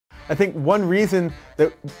I think one reason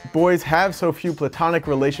that boys have so few platonic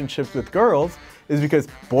relationships with girls is because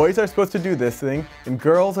boys are supposed to do this thing and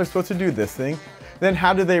girls are supposed to do this thing. Then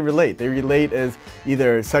how do they relate? They relate as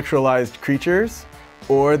either sexualized creatures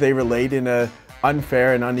or they relate in an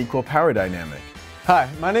unfair and unequal power dynamic. Hi,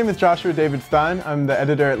 my name is Joshua David Stein. I'm the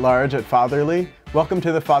editor-at-large at Fatherly. Welcome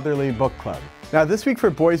to the Fatherly Book Club. Now this week for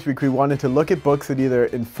Boys Week, we wanted to look at books that either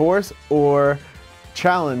enforce or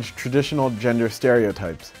challenge traditional gender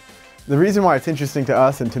stereotypes. The reason why it's interesting to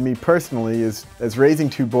us and to me personally is, as raising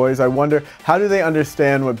two boys, I wonder how do they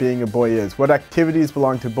understand what being a boy is? What activities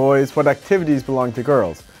belong to boys? What activities belong to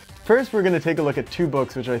girls? First, we're going to take a look at two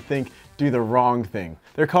books which I think do the wrong thing.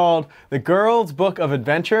 They're called The Girls' Book of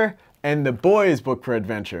Adventure and The Boys' Book for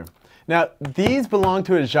Adventure. Now, these belong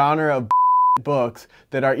to a genre of books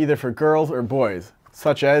that are either for girls or boys,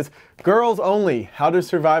 such as Girls Only, How to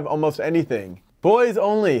Survive Almost Anything. Boys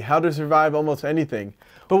Only, How to Survive Almost Anything.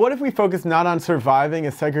 But what if we focus not on surviving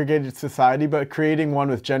a segregated society, but creating one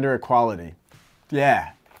with gender equality?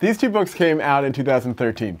 Yeah. These two books came out in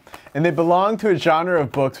 2013, and they belong to a genre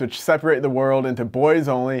of books which separate the world into boys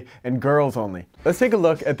only and girls only. Let's take a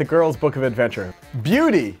look at The Girls' Book of Adventure.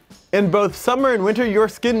 Beauty! In both summer and winter, your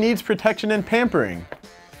skin needs protection and pampering.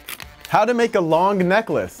 How to make a long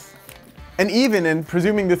necklace. And even, and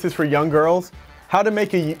presuming this is for young girls, how to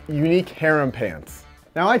make a unique harem pants.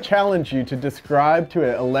 Now I challenge you to describe to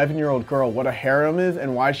an 11-year-old girl what a harem is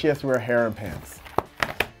and why she has to wear harem pants.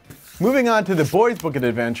 Moving on to The Boys' Book of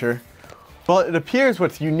Adventure, well, it appears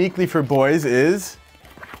what's uniquely for boys is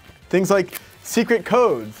things like secret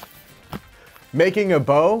codes, making a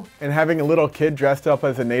bow and having a little kid dressed up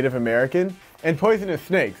as a Native American, and poisonous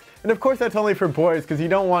snakes. And of course that's only for boys because you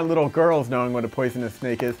don't want little girls knowing what a poisonous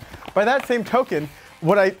snake is. By that same token,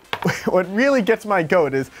 what really gets my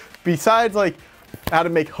goat is, besides like how to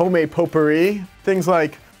make homemade potpourri, things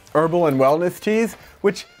like herbal and wellness teas,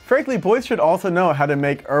 which frankly boys should also know how to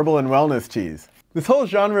make herbal and wellness teas. This whole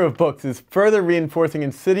genre of books is further reinforcing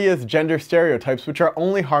insidious gender stereotypes which are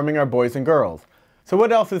only harming our boys and girls. So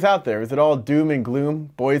what else is out there? Is it all doom and gloom,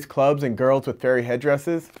 boys clubs and girls with fairy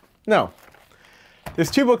headdresses? No.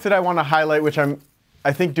 There's two books that I want to highlight which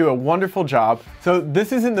I think do a wonderful job. So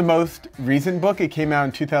this isn't the most recent book, it came out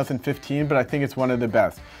in 2015, but I think it's one of the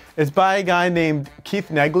best. It's by a guy named Keith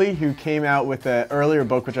Negley, who came out with an earlier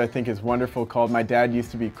book which I think is wonderful called My Dad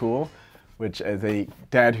Used to Be Cool, which as a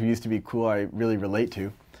dad who used to be cool I really relate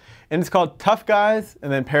to. And it's called Tough Guys,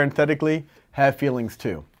 and then parenthetically, Have Feelings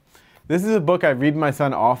Too. This is a book I read my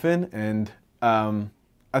son often, and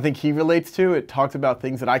I think he relates to. It talks about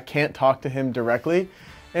things that I can't talk to him directly,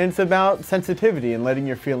 and it's about sensitivity and letting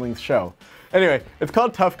your feelings show. Anyway, it's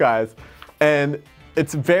called Tough Guys, and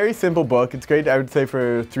it's a very simple book. It's great, I would say,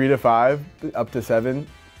 for 3 to 5, up to 7.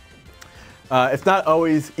 It's not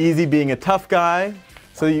always easy being a tough guy,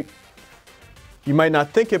 so you might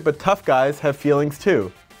not think it, but tough guys have feelings too.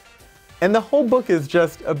 And the whole book is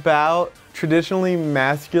just about traditionally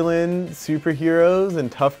masculine superheroes and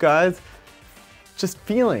tough guys just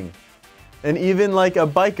feeling. And even like a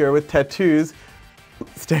biker with tattoos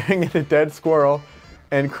staring at a dead squirrel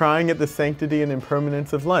and crying at the sanctity and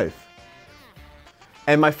impermanence of life.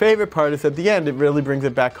 And my favorite part is at the end, it really brings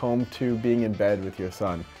it back home to being in bed with your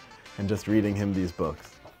son and just reading him these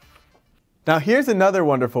books. Now here's another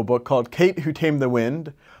wonderful book called Kate Who Tamed the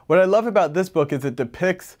Wind. What I love about this book is it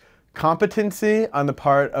depicts competency on the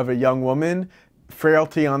part of a young woman,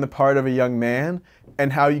 frailty on the part of a young man,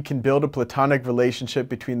 and how you can build a platonic relationship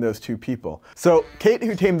between those two people. So Kate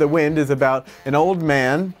Who Tamed the Wind is about an old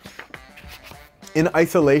man in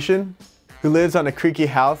isolation who lives on a creaky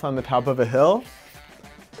house on the top of a hill.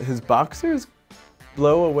 His boxers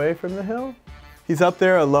blow away from the hill. He's up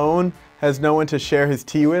there alone, has no one to share his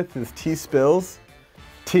tea with. His tea spills.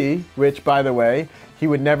 Tea, which, by the way, he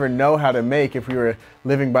would never know how to make if we were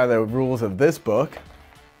living by the rules of this book.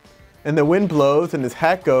 And the wind blows and his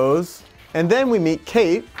hat goes. And then we meet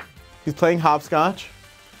Kate, who's playing hopscotch,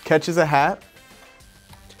 catches a hat,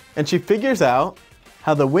 and she figures out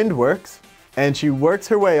how the wind works, and she works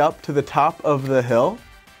her way up to the top of the hill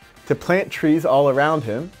to plant trees all around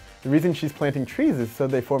him. The reason she's planting trees is so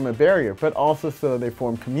they form a barrier, but also so they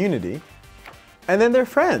form community. And then they're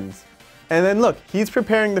friends. And then look, he's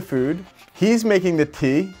preparing the food, he's making the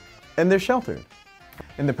tea, and they're sheltered.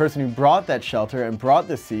 And the person who brought that shelter and brought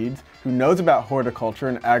the seeds, who knows about horticulture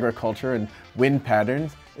and agriculture and wind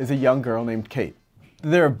patterns, is a young girl named Kate.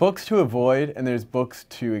 There are books to avoid and there's books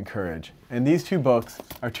to encourage. And these two books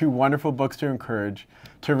are two wonderful books to encourage,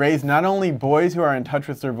 to raise not only boys who are in touch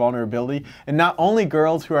with their vulnerability, and not only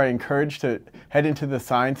girls who are encouraged to head into the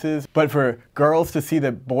sciences, but for girls to see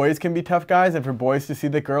that boys can be tough guys, and for boys to see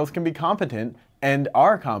that girls can be competent and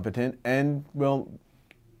are competent and will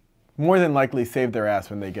more than likely save their ass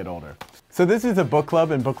when they get older. So this is a book club,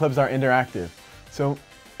 and book clubs are interactive. So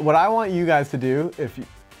what I want you guys to do, if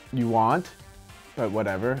you want, but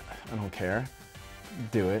whatever, I don't care,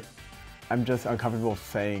 do it. I'm just uncomfortable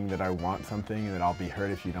saying that I want something and that I'll be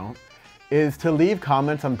hurt if you don't, is to leave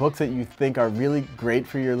comments on books that you think are really great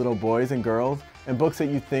for your little boys and girls, and books that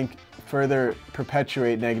you think further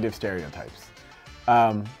perpetuate negative stereotypes.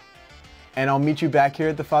 And I'll meet you back here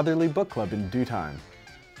at the Fatherly Book Club in due time.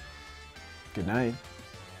 Good night.